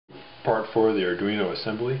part for the Arduino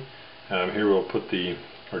assembly. Here we'll put the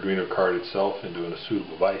Arduino card itself into a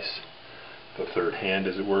suitable vise, the third hand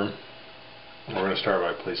as it were. And we're going to start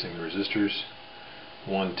by placing the resistors.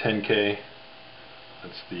 One 10K,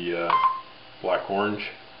 that's the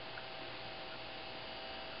black-orange.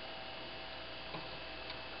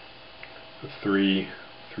 The three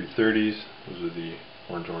 330s, those are the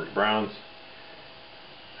orange-browns,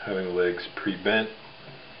 having the legs pre-bent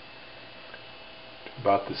to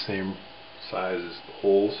about the same size as the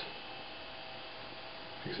holes.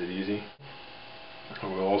 Makes it easy.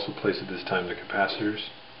 And we'll also place at this time the capacitors.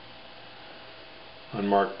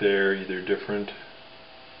 Unmarked there, either different,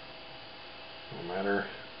 no matter.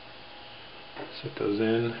 Set those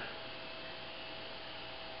in.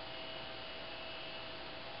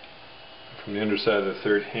 From the underside of the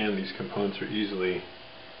third hand, these components are easily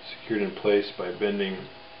secured in place by bending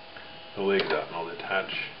the legs out, and I'll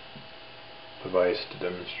attach the vise to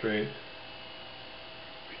demonstrate.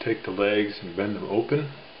 We take the legs and bend them open.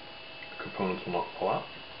 The components will not fall out.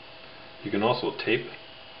 You can also tape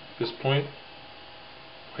at this point.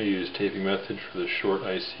 I use taping method for the short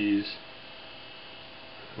ICs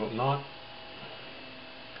and whatnot.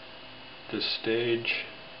 At this stage,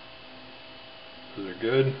 those are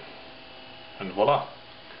good. And voila!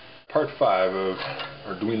 Part 5 of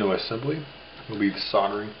Arduino assembly will be the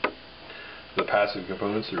soldering of the passive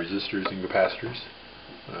components, the resistors and capacitors.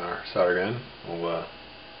 Solder gun will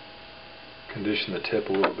condition the tip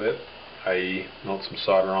a little bit, i.e. melt some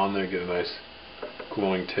solder on there, get a nice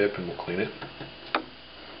glowing tip, and we'll clean it.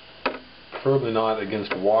 Preferably not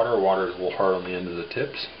against water. Water is a little hard on the end of the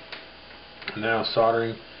tips. And now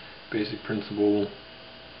soldering, basic principle.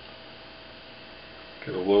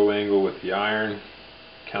 Get a low angle with the iron,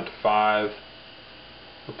 count to 5,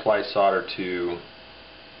 apply solder to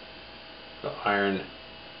the iron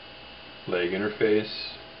leg interface,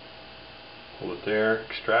 hold it there,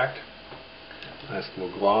 extract, nice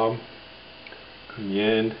little glob, go to the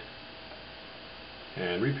end,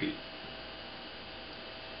 and repeat.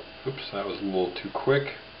 Oops, that was a little too quick.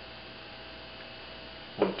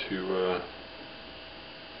 Want to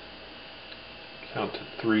count to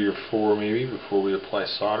 3 or 4 maybe before we apply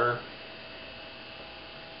solder.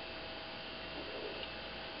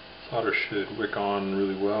 Solder should wick on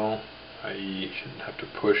really well, i.e. you shouldn't have to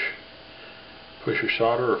push your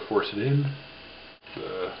solder or force it in.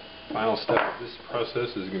 The final step of this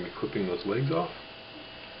process is going to be clipping those legs off.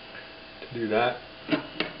 To do that,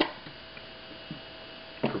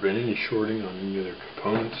 prevent any shorting on any other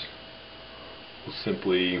components, we'll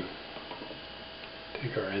simply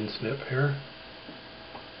take our end snip here,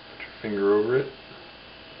 finger over it,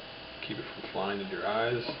 keep it from flying into your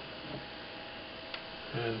eyes,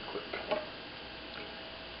 and clip.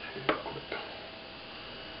 And clip.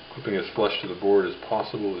 Clipping as flush to the board as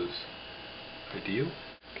possible is ideal.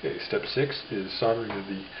 Okay, step 6 is soldering of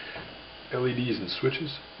the LEDs and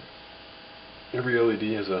switches. Every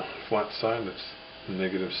LED has a flat side, that's the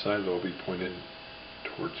negative side, that will be pointed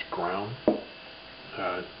towards ground.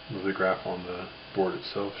 The lithograph on the board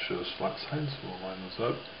itself shows flat sides, so we'll line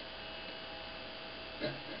those up.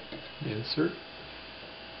 Insert,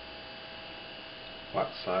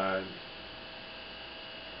 flat side,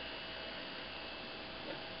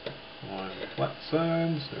 line flat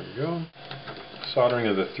sides, there we go. Soldering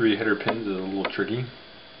of the 3 header pins is a little tricky.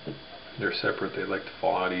 They're separate, they like to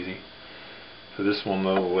fall out easy. For this one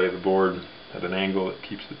though, we'll lay the board at an angle that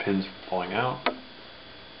keeps the pins from falling out.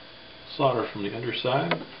 Solder from the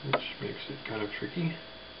underside, which makes it kind of tricky.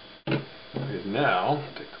 Okay, now,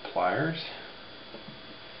 take the pliers.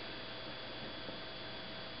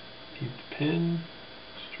 Keep the pin,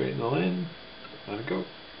 straighten the line, let it go.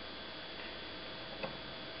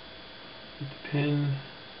 Keep the pin,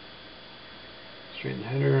 straighten the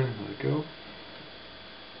header, and let it go.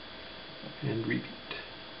 And repeat.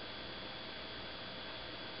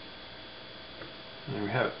 And there we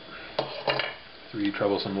have it. 3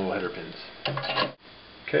 troublesome little header pins.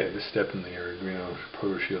 Okay, this step in the Arduino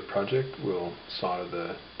proto-shield project will solder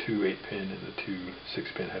the 2 8-pin and the 2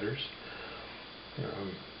 6-pin headers.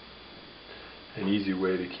 An easy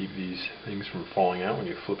way to keep these things from falling out when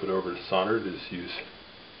you flip it over to solder is use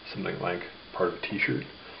something like part of a t-shirt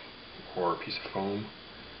or a piece of foam.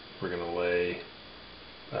 We're going to lay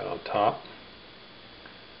that on top,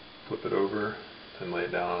 flip it over, then lay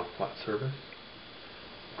it down on a flat surface.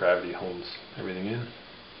 Gravity holds everything in.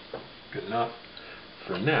 Good enough.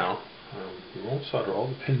 For now, we won't solder all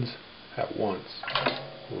the pins at once.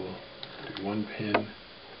 We'll do 1 pin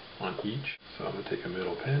on each. So I'm going to take a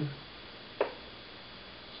middle pin,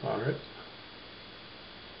 solder it,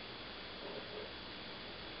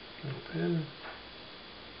 middle pin,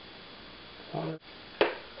 solder.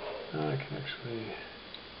 Now I can actually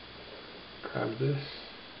grab this,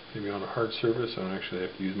 maybe on a hard surface, I don't actually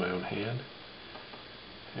have to use my own hand,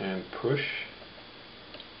 and push,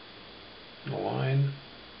 align,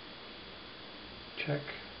 check,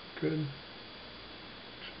 good.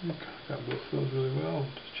 Actually, got both of those really well,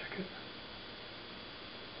 just check it.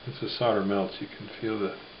 Once the solder melts, you can feel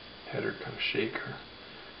the header kind of shake or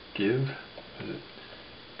give as it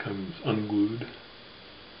comes unglued.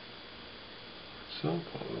 So,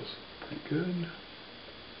 all those pretty good.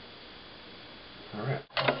 Alright,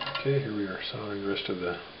 okay, here we are soldering the rest of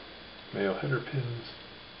the male header pins.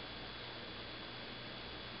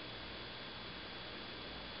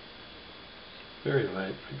 Very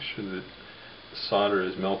light, make sure that the solder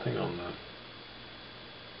is melting on the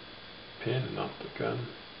pin and not the gun.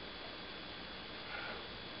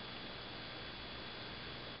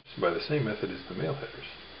 So by the same method as the male headers,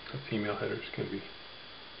 the female headers can be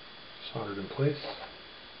soldered in place.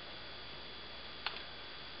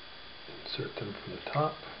 Insert them from the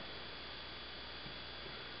top.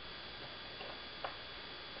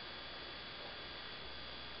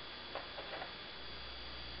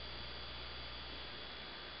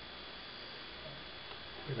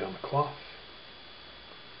 Lay down the cloth.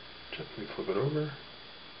 Gently flip it over.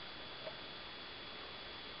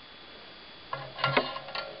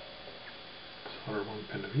 Solder one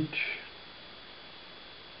pin of each.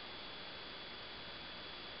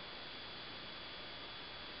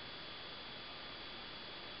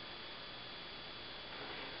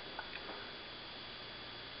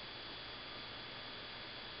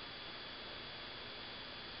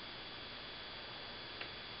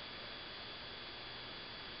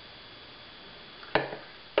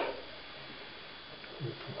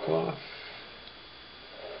 Remove from cloth.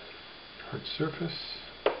 Hard surface.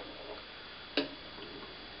 I'm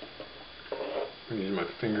going to use my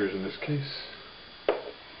fingers in this case. So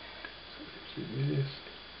it's the easiest.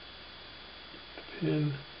 The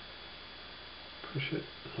pin. Push it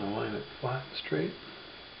and align it flat and straight.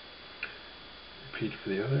 Repeat for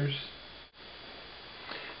the others.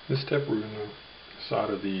 In this step we're going to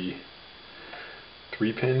solder the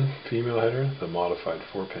 3-pin female header, the modified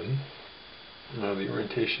 4-pin. Now the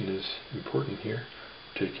orientation is important here.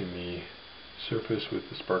 We're taking the surface with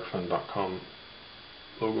the SparkFun.com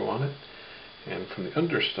logo on it, and from the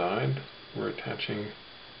underside we're attaching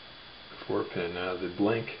the 4-pin. Now the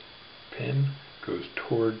blank pin goes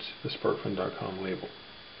towards the SparkFun.com label,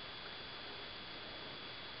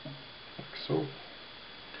 like so.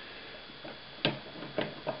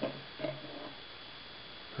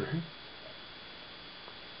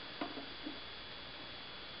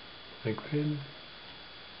 Blank pin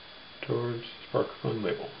towards SparkFun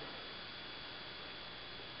label.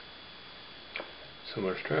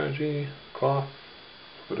 Similar strategy, cloth,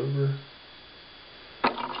 flip it over,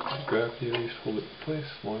 gravity at least, hold it in place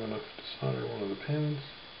long enough to solder one of the pins.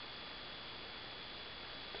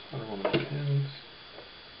 Solder one of the pins,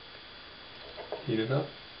 heat it up,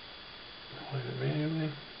 align it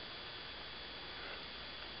manually,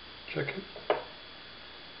 check it,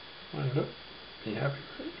 line it up, be happy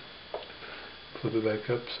with it. Flip it back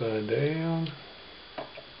upside down,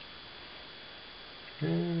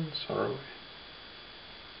 and solder away.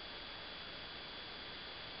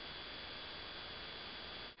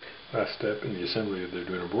 Last step in the assembly of the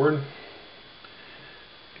Arduino board is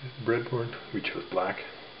the breadboard. We chose black.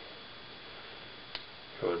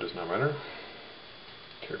 Color does not matter.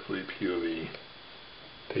 Carefully peel the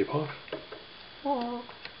tape off.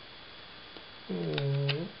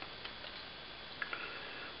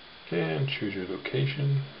 And choose your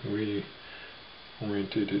location. We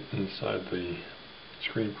oriented it inside the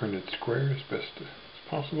screen printed square as best as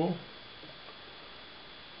possible.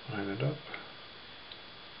 Line it up.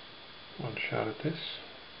 One shot at this,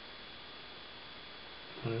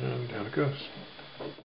 and down it goes.